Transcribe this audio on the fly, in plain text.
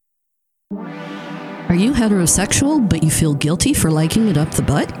Are you heterosexual, but you feel guilty for liking it up the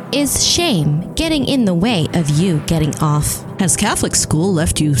butt? Is shame getting in the way of you getting off? Has Catholic school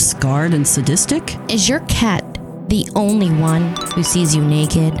left you scarred and sadistic? Is your cat the only one who sees you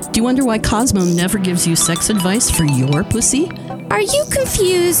naked? Do you wonder why Cosmo never gives you sex advice for your pussy? Are you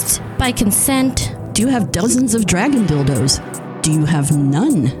confused by consent? Do you have dozens of dragon dildos? Do you have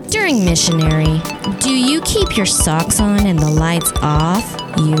none? During missionary, do you keep your socks on and the lights off?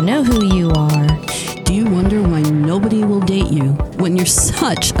 You know who you are. Do you wonder why nobody will date you when you're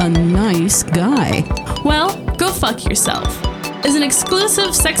such a nice guy? Well, go fuck yourself is an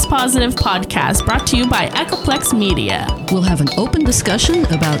exclusive sex-positive podcast brought to you by Echoplex Media. We'll have an open discussion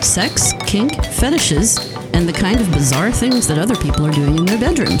about sex, kink, fetishes, and the kind of bizarre things that other people are doing in their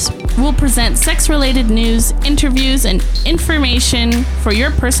bedrooms. We'll present sex-related news, interviews, and information for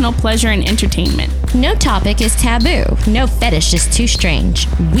your personal pleasure and entertainment. No topic is taboo. No fetish is too strange.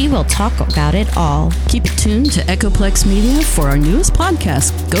 We will talk about it all. Keep it tuned to Echoplex Media for our newest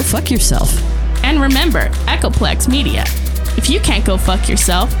podcast, Go Fuck Yourself. And remember, Echoplex Media. If you can't go fuck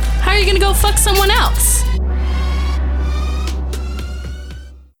yourself, how are you gonna go fuck someone else?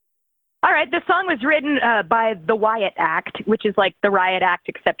 All right, this song was written by the Wyatt Act, which is like the Riot Act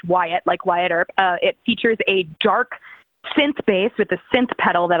except Wyatt, like Wyatt Earp. It features a dark synth bass with a synth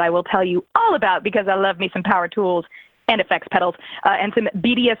pedal that I will tell you all about because I love me some power tools and effects pedals, and some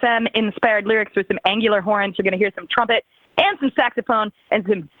BDSM-inspired lyrics with some angular horns. You're going to hear some trumpet and some saxophone and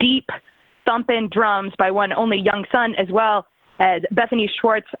some deep thumping drums by one only Young Sun, as well as Bethany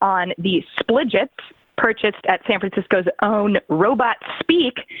Schwartz on the Spligits, purchased at San Francisco's own Robot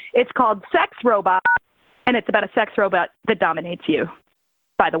Speak. It's called Sex Robot, and it's about a sex robot that dominates you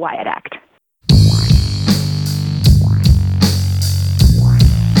by the Wyatt Act.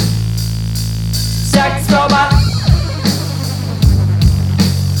 Sex robot.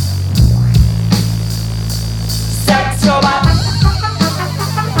 Sex robot.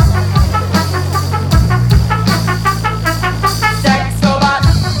 Sex robot.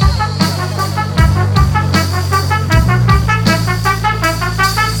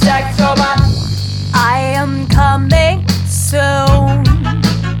 Sex robot. I am coming soon.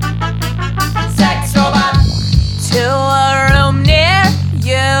 Sex robot. To a room near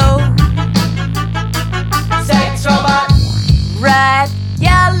you. Sex robot. Red,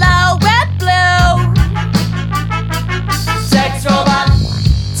 yellow, and blue. Sex robot.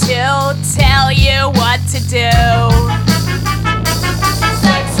 To tell you what to do.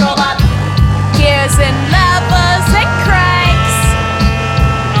 Sex robot. Gears and levers and cranks.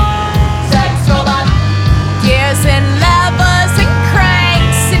 Sex robot. Gears and levers and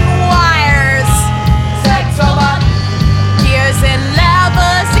cranks and wires. Sex robot. Gears and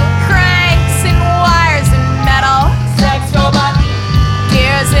levers and cranks and wires and metal. Sex robot.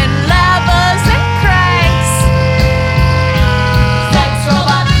 Gears and levers and cranks. Sex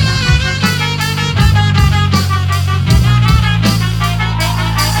robot.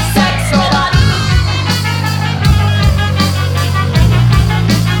 Sex robot.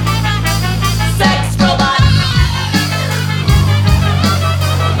 Sex robot.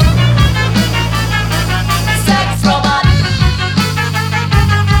 Sex robot.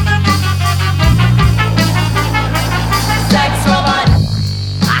 Sex robot.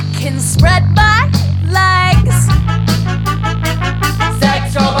 I can spread my legs.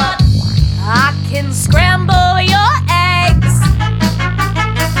 Sex robot. I can scramble your eggs.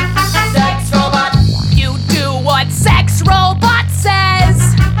 Sex robot. You do what sex robot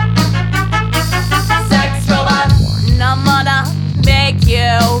says. Sex robot. And I'm gonna make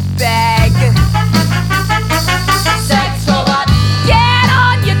you beg. Sex robot. Get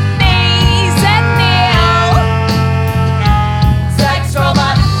on your knees and kneel. Sex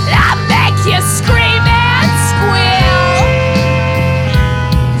robot. I make you scream and squeal.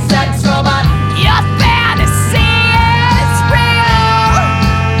 Sex robot. Your fantasy is real.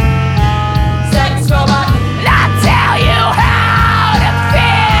 Sex robot. I tell you how to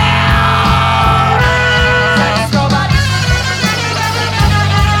feel. Sex robot.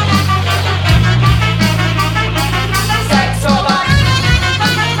 Sex robot. Sex robot.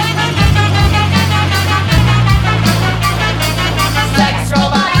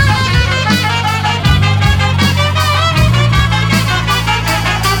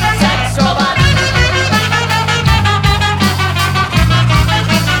 Sex robot.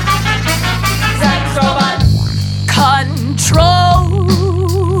 Sex robot. Control.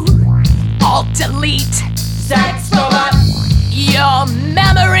 Alt delete. Sex robot. Your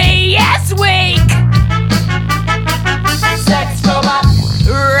memory is weak. Sex robot.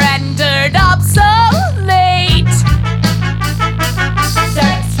 Rendered obsolete.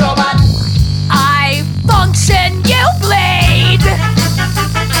 Sex robot.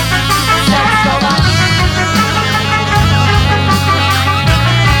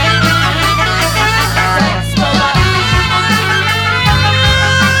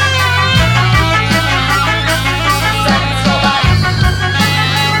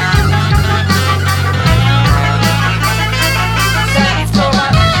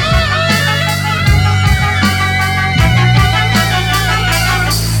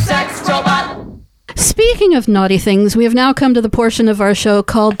 Speaking of naughty things, we have now come to the portion of our show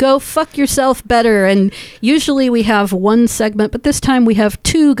called Go Fuck Yourself Better. And usually we have one segment, but this time we have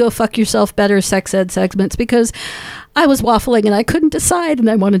two Go Fuck Yourself Better sex ed segments because I was waffling and I couldn't decide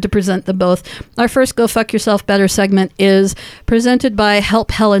and I wanted to present them both. Our first Go Fuck Yourself Better segment is presented by Help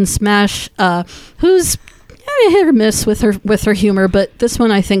Helen Smash, who's hit or miss with her humor, but this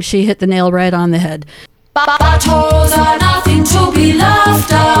one I think she hit the nail right on the head. Buttholes are nothing to be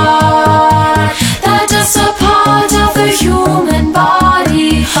laughed at. They're just a part of the human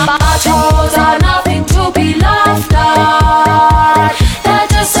body. Buttholes are nothing to be laughed at. They're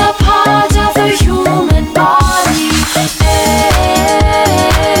just a part of the human body. Anus.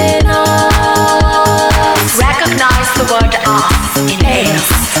 Recognize the word ass in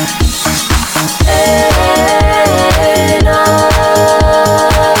anus.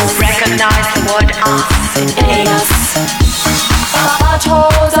 Recognize the word ass in anus.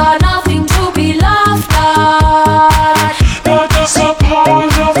 Buttholes are nothing to be laughed at. They're just a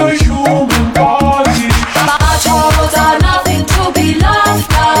part of the human body. Buttholes are nothing to be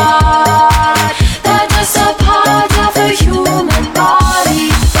laughed at. They're just a part of the human body.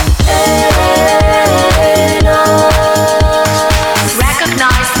 Anus.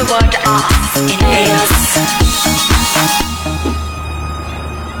 Recognize the word ass in anus.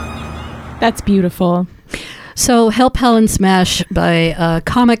 That's beautiful. So Help Helen Smash by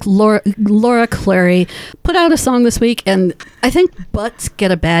comic Laura Clary put out a song this week, and I think butts get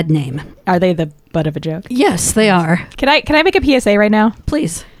a bad name. Are they the butt of a joke? Yes, they are. Can I make a PSA right now?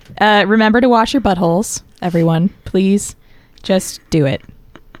 Please. Remember to wash your buttholes, everyone. Please, just do it.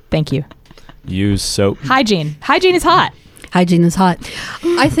 Thank you. Use soap. Hygiene. Hygiene is hot. Hygiene is hot.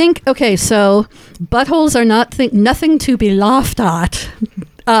 I think, okay, so buttholes are nothing to be laughed at.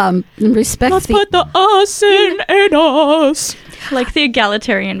 Respect. Let's put the us in us. Like the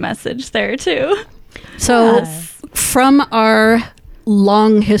egalitarian message there too. So from our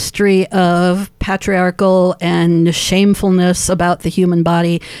long history of patriarchal and shamefulness about the human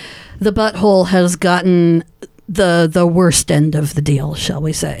body, the butthole has gotten the worst end of the deal, shall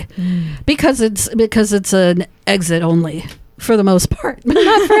we say. Because it's an exit only for the most part. But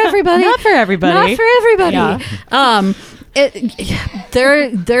not for everybody. Not for everybody. Not for everybody. Yeah.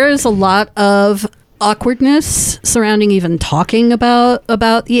 There's a lot of awkwardness surrounding even talking about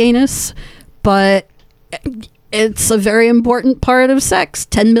the anus, but it's a very important part of sex.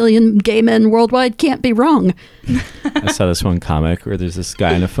 10 million gay men worldwide can't be wrong. I saw this one comic where there's this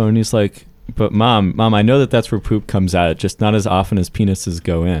guy on a phone. He's like, "But mom, I know that's where poop comes out, just not as often as penises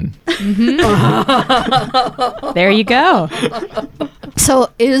go in." There you go. So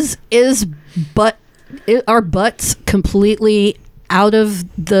are butts completely out of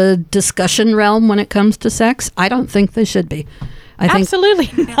the discussion realm when it comes to sex? I don't think they should be.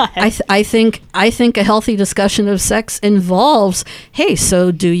 Absolutely not. I think a healthy discussion of sex involves, hey,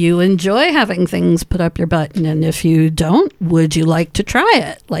 so do you enjoy having things put up your butt? And if you don't, would you like to try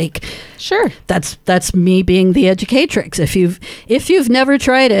it? Like, sure. That's me being the educatrix. If you've never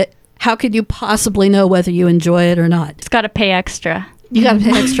tried it, how could you possibly know whether you enjoy it or not? It's got to pay extra. You got to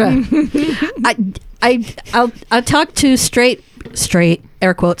pay extra. I'll talk to straight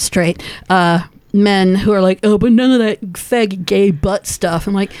air quotes straight men who are like, oh, but none of that faggy gay butt stuff.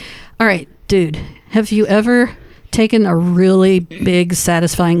 I'm like, all right, dude, have you ever taken a really big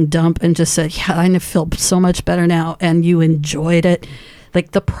satisfying dump and just said, yeah, I feel so much better now, and you enjoyed it?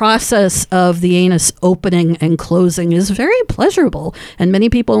 Like, the process of the anus opening and closing is very pleasurable, and many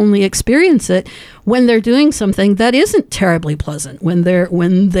people only experience it when they're doing something that isn't terribly pleasant, when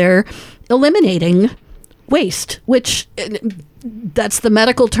they're eliminating waste, which that's the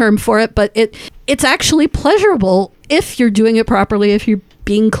medical term for it, but it's actually pleasurable if you're doing it properly, if you're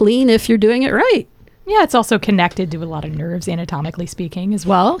being clean, if you're doing it right. Yeah, it's also connected to a lot of nerves, anatomically speaking, as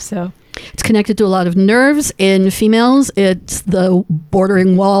well. So it's connected to a lot of nerves in females. It's the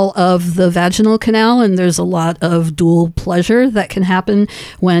bordering wall of the vaginal canal, and there's a lot of dual pleasure that can happen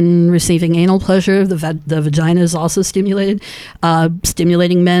when receiving anal pleasure. The vagina is also stimulated.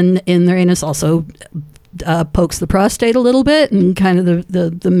 Stimulating men in their anus also pokes the prostate a little bit, and kind of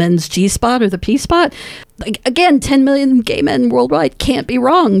the men's G-spot or the P-spot. Like, again, 10 million gay men worldwide can't be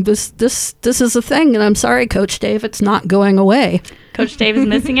wrong. This is a thing, and I'm sorry, Coach Dave, it's not going away. Coach Dave is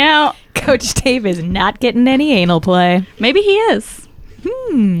missing out. Coach Dave is not getting any anal play. Maybe he is.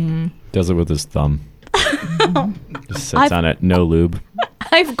 Does it with his thumb. Just sits on it, no lube.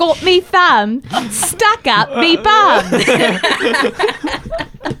 I've got me thumb stuck up me bum.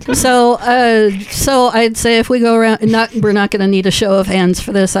 So I'd say if we go around, we're not going to need a show of hands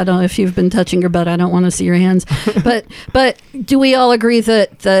for this. I don't know if you've been touching your butt. I don't want to see your hands. But do we all agree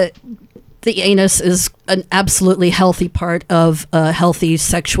that the anus is an absolutely healthy part of a healthy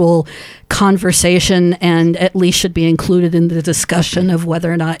sexual conversation, and at least should be included in the discussion of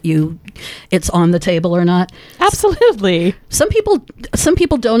whether or not it's on the table or not. Absolutely. Some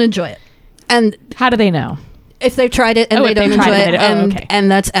people don't enjoy it. And how do they know? If they've tried it and they don't enjoy it,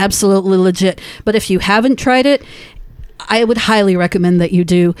 and that's absolutely legit. But if you haven't tried it, I would highly recommend that you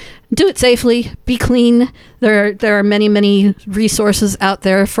do it safely, be clean. There are many resources out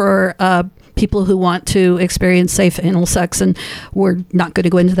there for people who want to experience safe anal sex, and we're not going to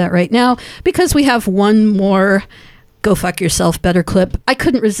go into that right now because we have one more Go Fuck Yourself better clip. I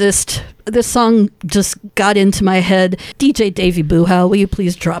couldn't resist. This song just got into my head. DJ Davey Boohow, will you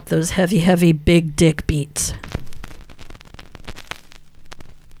please drop those heavy big dick beats?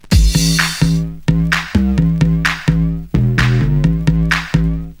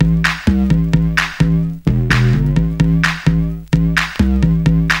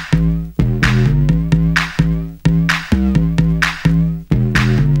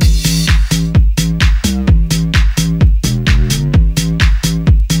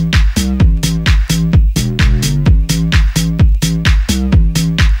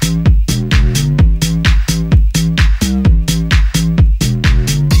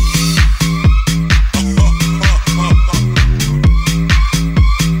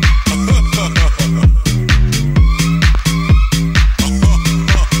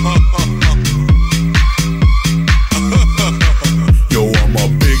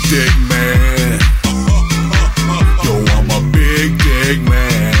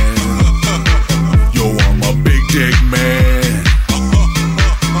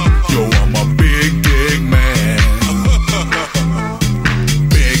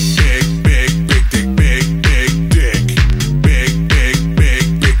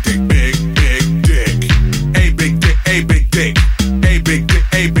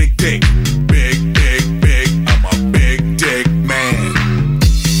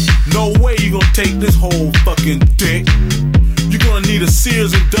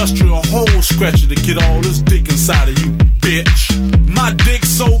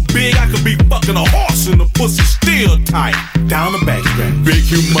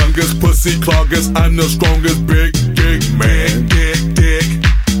 Cloggers, I'm the strongest big dick man. Big dick,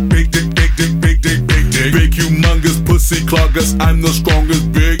 big dick, big dick, big dick. Big humongous pussy cloggers, I'm the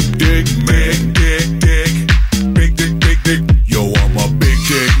strongest big dick man. Big dick, big dick. Yo, I'm a big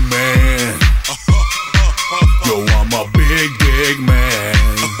dick man. Yo, I'm a big dick man.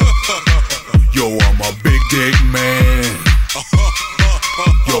 Yo, I'm a big dick man.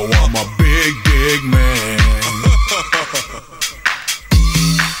 Yo, I'm a big dick man.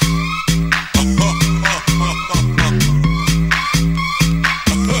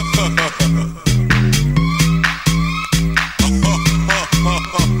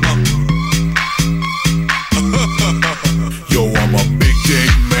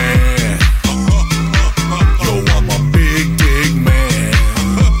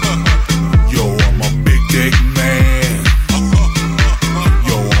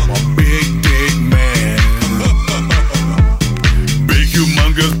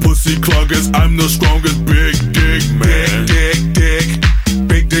 I'm the strongest big dick man. Big dick,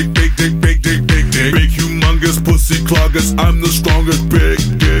 big dick, big dick, big dick. Big humongous pussy cloggers, I'm the strongest big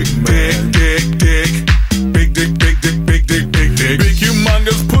dick man. Big dick, big dick, big dick, big dick. Big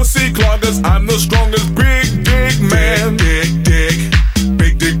humongous pussy cloggers, I'm the strongest big dick man. Big dick,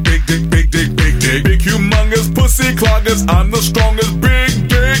 big dick, big dick, big dick. Big humongous pussy cloggers, I'm the strongest big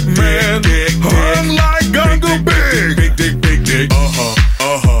dick man. I'm like Gunga Big. Big dick, big dick.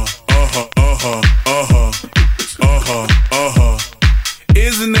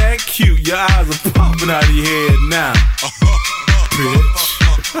 Isn't that cute? Your eyes are popping out of your head now. Bitch.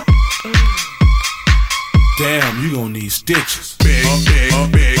 Damn, you gonna need stitches. Big,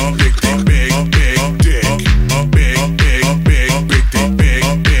 big, big, big, big, big, big dick. Big, big, big, big dick, big,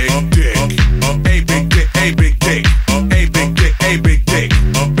 big dick. A big dick, a big dick. A big dick, a big dick.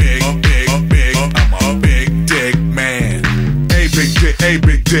 Big, big, big. I'm a big dick man. A big dick, a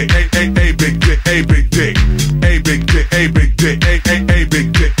big dick. A big dick, a big dick. A big dick, a big dick. A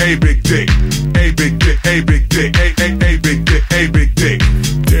big dick, a big dick. A big dick, a big dick. A big dick, a big dick.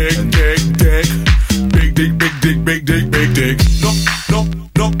 Dick, dick, dick. Big dick, big dick, big dick, big dick.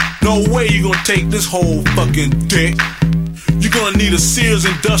 No way you gonna take this whole fucking dick. You're gonna need a Sears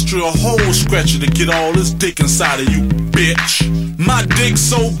Industrial hole scratcher to get all this dick inside of you, bitch. My dick's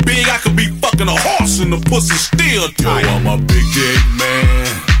so big I could be fucking a horse and the pussy still tight. Yo, I'm a big dick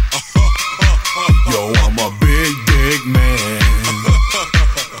man. Yo, I'm a big dick man.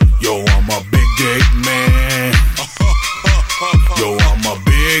 Yo, I'm a big dick man. Yo, I'm a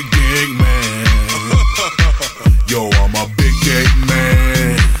big dick man.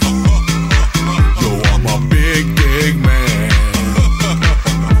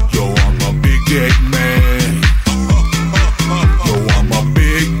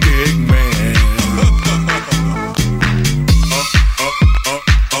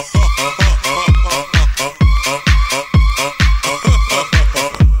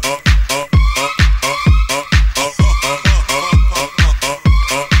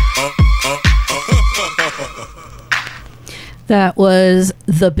 That was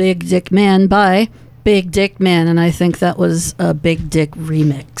The Big Dick Man by Big Dick Man, and I think that was a Big Dick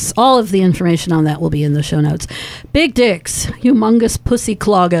remix. All of the information on that will be in the show notes. Big dicks, humongous pussy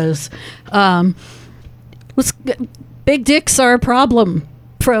cloggers. Big dicks are a problem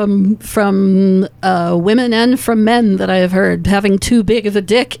from women and from men that I have heard. Having too big of a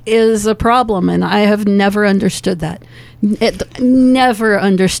dick is a problem, and I have never understood that. Never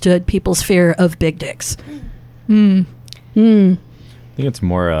understood people's fear of big dicks. I think it's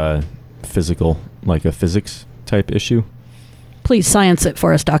more physical, like a physics type issue. Please science it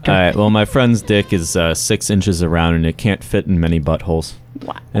for us, doctor. All right. Well, my friend's dick is 6 inches around, and it can't fit in many buttholes.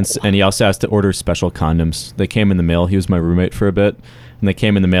 Wow. And he also has to order special condoms. They came in the mail. He was my roommate for a bit, and they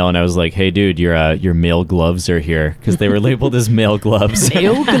came in the mail, and I was like, "Hey, dude, your male gloves are here," because they were labeled as male gloves.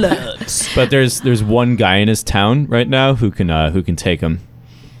 Male gloves. But there's one guy in his town right now who can take them,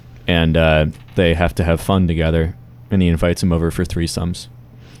 and they have to have fun together, and he invites him over for threesomes.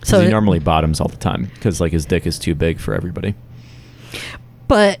 So he normally bottoms all the time because like his dick is too big for everybody.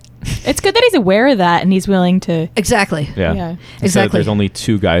 But it's good that he's aware of that and he's willing to. Exactly. Yeah. Exactly. There's only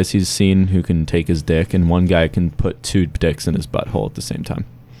 2 guys he's seen who can take his dick, and one guy can put 2 dicks in his butthole at the same time.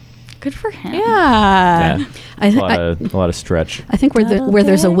 Good for him. Yeah. Yeah. I a lot of stretch. I think where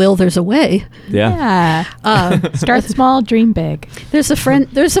there's a will, there's a way. Yeah. Start small, dream big. There's a friend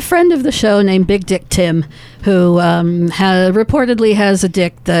of the show named Big Dick Tim who reportedly has a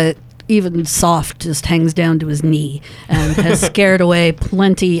dick that even soft just hangs down to his knee and has scared away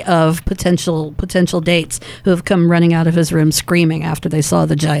plenty of potential dates who have come running out of his room screaming after they saw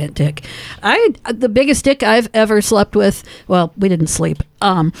the giant dick. The biggest dick I've ever slept with, well, we didn't sleep.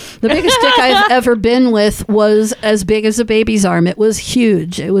 The biggest dick I've ever been with was as big as a baby's arm. It was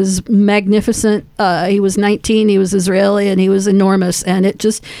huge. It was magnificent. He was 19. He was Israeli, and he was enormous. And it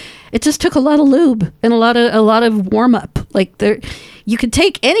just took a lot of lube and a lot of warm up. Like you could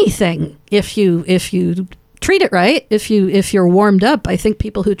take anything if you treat it right. If you're warmed up, I think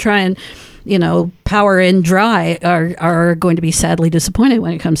people who try and power in dry are going to be sadly disappointed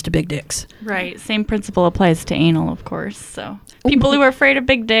when it comes to big dicks. Right. Same principle applies to anal, of course. So people who are afraid of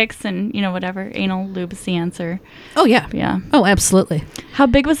big dicks and whatever, anal lube is the answer. Oh yeah. Yeah. Oh, absolutely. How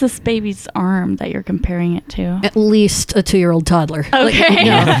big was this baby's arm that you're comparing it to? At least a 2-year-old toddler.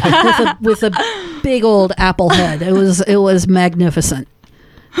 Okay. With a big old apple head. It was magnificent.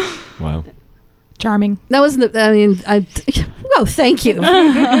 Wow. Charming. That was thank you.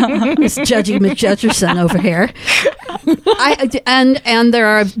 Miss Judgy McJudgerson over here.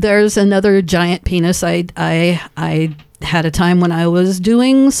 There's another giant penis. I had a time when I was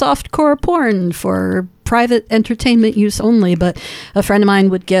doing softcore porn for private entertainment use only, but a friend of mine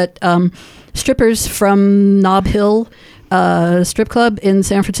would get strippers from Nob Hill strip club in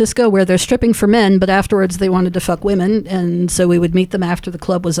San Francisco where they're stripping for men, but afterwards they wanted to fuck women, and so we would meet them after the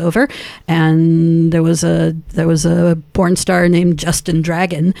club was over. And there was a porn star named Justin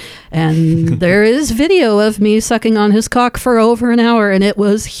Dragon, and there is video of me sucking on his cock for over an hour, and it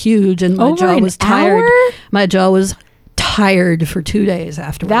was huge, and my jaw was tired. My jaw was tired for 2 days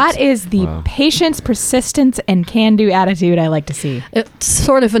afterwards. That is the patience, persistence, and can-do attitude I like to see. It's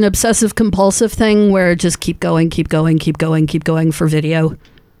sort of an obsessive compulsive thing where just keep going for video.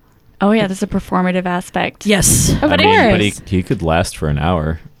 Oh yeah, there's a performative aspect. Yes. Of course. But he could last for an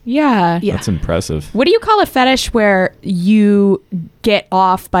hour. Yeah. That's impressive. What do you call a fetish where you get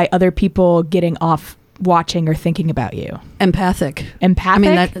off by other people getting off watching or thinking about you? Empathic. Empathic?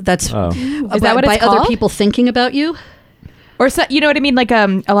 I mean, that's... Is that what it's by called? other people thinking about you? Or so, you know what I mean? Like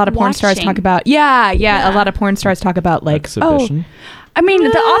a lot of porn stars talk about. Yeah. A lot of porn stars talk about like exhibition. I mean, the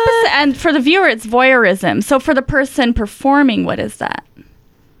opposite end for the viewer, it's voyeurism. So for the person performing, what is that?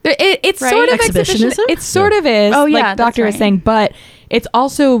 It's right? sort of Exhibitionism. It sort of is. Oh yeah, like Doctor was saying, but it's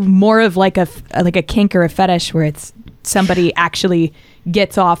also more of like a kink or a fetish where it's somebody actually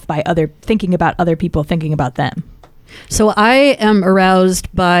gets off by thinking about other people thinking about them. So I am aroused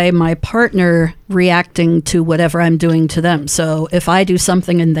by my partner reacting to whatever I'm doing to them. So if I do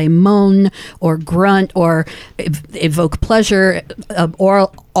something and they moan or grunt or evoke pleasure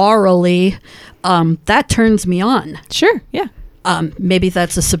orally, that turns me on. Sure, yeah. Maybe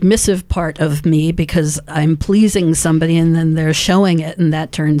that's a submissive part of me because I'm pleasing somebody and then they're showing it and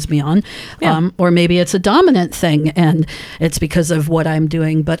that turns me on. Yeah. Or maybe it's a dominant thing and it's because of what I'm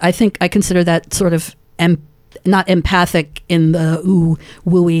doing. But I think I consider that sort of not empathic in the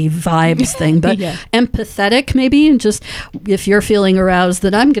wooey vibes thing, but empathetic maybe. And just if you're feeling aroused,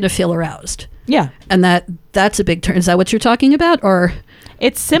 then I'm going to feel aroused. Yeah. And that's a big turn. Is that what you're talking about? Or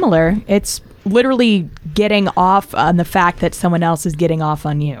it's similar. It's literally getting off on the fact that someone else is getting off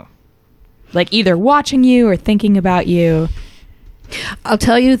on you. Like either watching you or thinking about you. I'll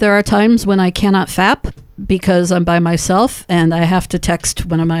tell you, there are times when I cannot fap because I'm by myself and I have to text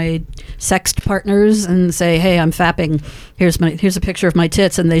one of my sext partners and say, hey, I'm fapping. Here's a picture of my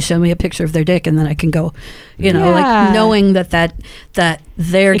tits, and they show me a picture of their dick, and then I can go, like knowing that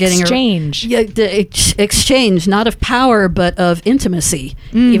they're getting exchange. Exchange, not of power, but of intimacy,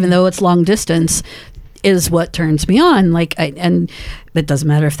 even though it's long distance, is what turns me on. And it doesn't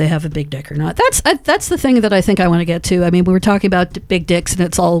matter if they have a big dick or not. That's the thing that I think I want to get to. I mean, we were talking about big dicks, and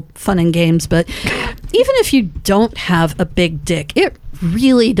it's all fun and games, but even if you don't have a big dick, it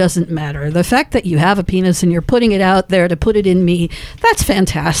really doesn't matter. The fact that you have a penis and you're putting it out there to put it in me, that's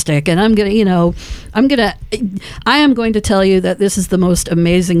fantastic. And I am going to tell you that this is the most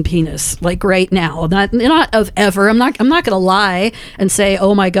amazing penis, like right now, not of ever. I'm not going to lie and say,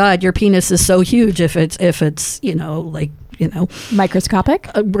 oh my God, your penis is so huge if it's microscopic.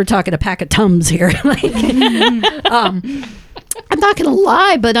 We're talking a pack of Tums here. I'm not going to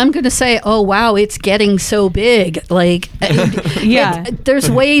lie, but I'm going to say, oh, wow, it's getting so big. There's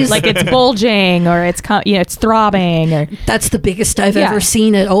ways. Like it's bulging or it's throbbing. Or that's the biggest I've ever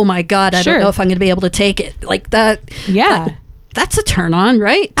seen it. Oh, my God. I don't know if I'm going to be able to take it like that. Yeah. That's a turn on,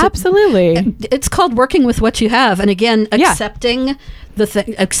 right? Absolutely. It's called working with what you have. And again, accepting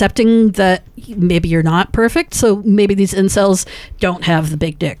that maybe you're not perfect. So maybe these incels don't have the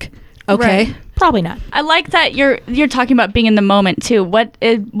big dick. Okay. Right. Probably not. I like that you're talking about being in the moment too. What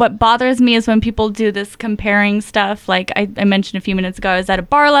bothers me is when people do this comparing stuff. Like I mentioned a few minutes ago, I was at a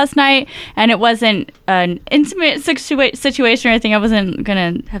bar last night, and it wasn't an intimate situation or anything. I wasn't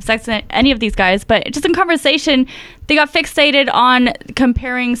gonna have sex with any of these guys, but just in conversation, they got fixated on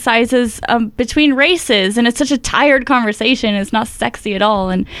comparing sizes between races, and it's such a tired conversation. It's not sexy at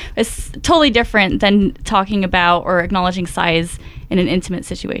all, and it's totally different than talking about or acknowledging size in an intimate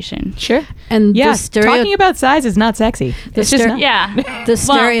situation. Sure. And talking about size is not sexy. It's just not. Yeah. The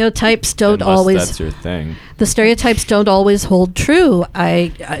stereotypes don't always. That's your thing. The stereotypes don't always hold true.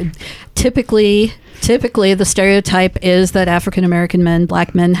 I typically the stereotype is that African American men,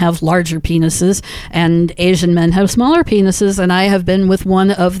 black men, have larger penises, and Asian men have smaller penises. And I have been with one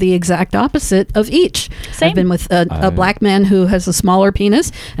of the exact opposite of each. Same. I've been with a black man who has a smaller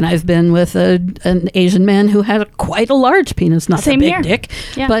penis, and I've been with an Asian man who had quite a large penis, not Same a big here. dick,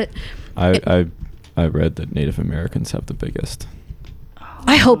 Yeah. but. I read that Native Americans have the biggest.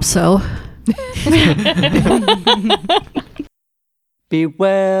 I hope so.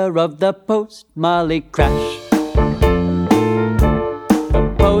 Beware of the post-Molly crash.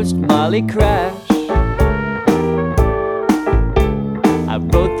 The post-Molly crash. I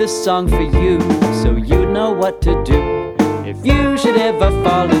wrote this song for you, so you know what to do if you should ever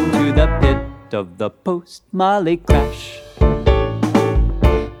fall into the pit of the post-Molly crash.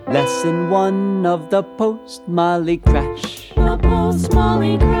 Lesson 1 of the post-Molly crash. The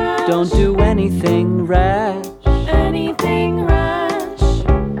post-Molly crash. Don't do anything rash. Anything rash.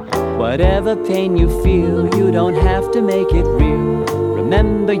 Whatever pain you feel, you don't have to make it real.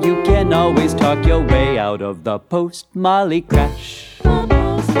 Remember, you can always talk your way out of the post-Molly crash. The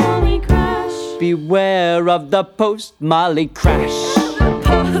post-Molly crash. Beware of the post-Molly crash. The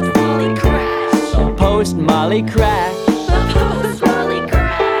post-Molly crash. The post-Molly crash. The post-Molly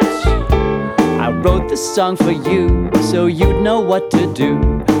crash. I wrote this song for you, so you'd know what to do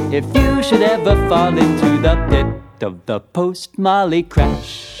if you should ever fall into the pit of the post-Molly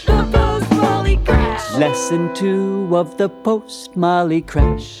crash. The post-Molly crash. Lesson 2 of the post-Molly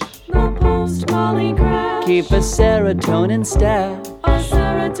crash. The post-Molly crash. Keep a serotonin stash. A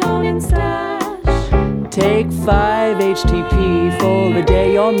serotonin stash. Take 5 HTP for a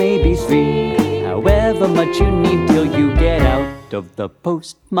day or maybe 3. However much you need till you get out of the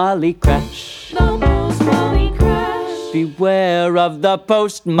post-Molly crash. The post-Molly crash. Beware of the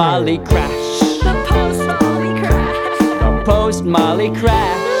post-Molly crash. The post-Molly crash. The post-Molly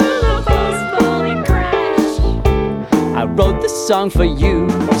crash. The post-Molly crash. I wrote this song for you,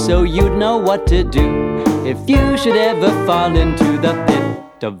 so you'd know what to do if you should ever fall into the pit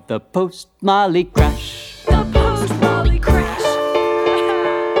of the post-Molly crash. The post-Molly crash.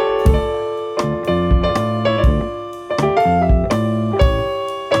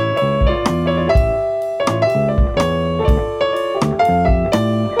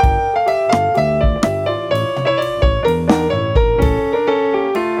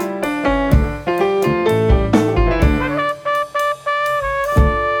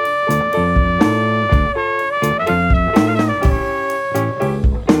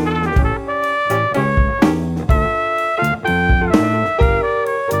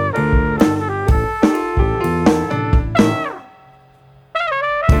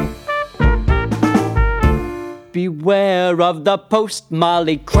 Beware of the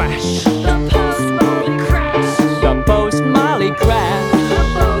post-Molly crash. The post-Molly crash. The post-Molly crash. The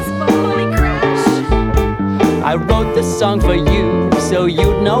post-Molly crash. I wrote this song for you, so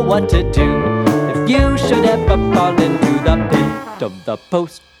you'd know what to do if you should ever fall into the pit of the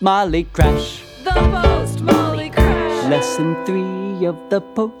post-Molly crash. The post-Molly crash. Lesson 3 of the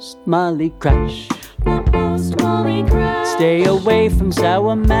post-Molly crash. The post-Molly crash. Stay away from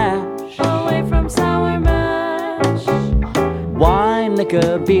sour mash. Away from sour mash. Wine,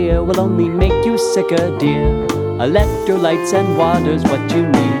 liquor, beer will only make you sicker, dear. Electrolytes and water's what you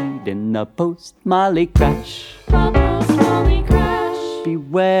need in the post-Molly crash. The post-Molly crash.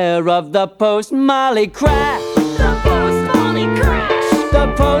 Beware of the post-Molly crash. The post-Molly crash.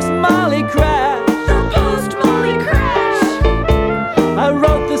 The post-Molly crash. The post-Molly crash. I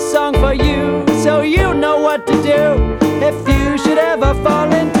wrote this song for you, so you know what to do if you should ever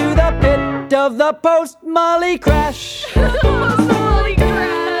fall into the pit of the post-Molly crash. The post-Molly crash.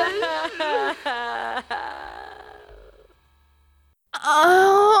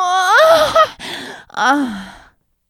 Oh.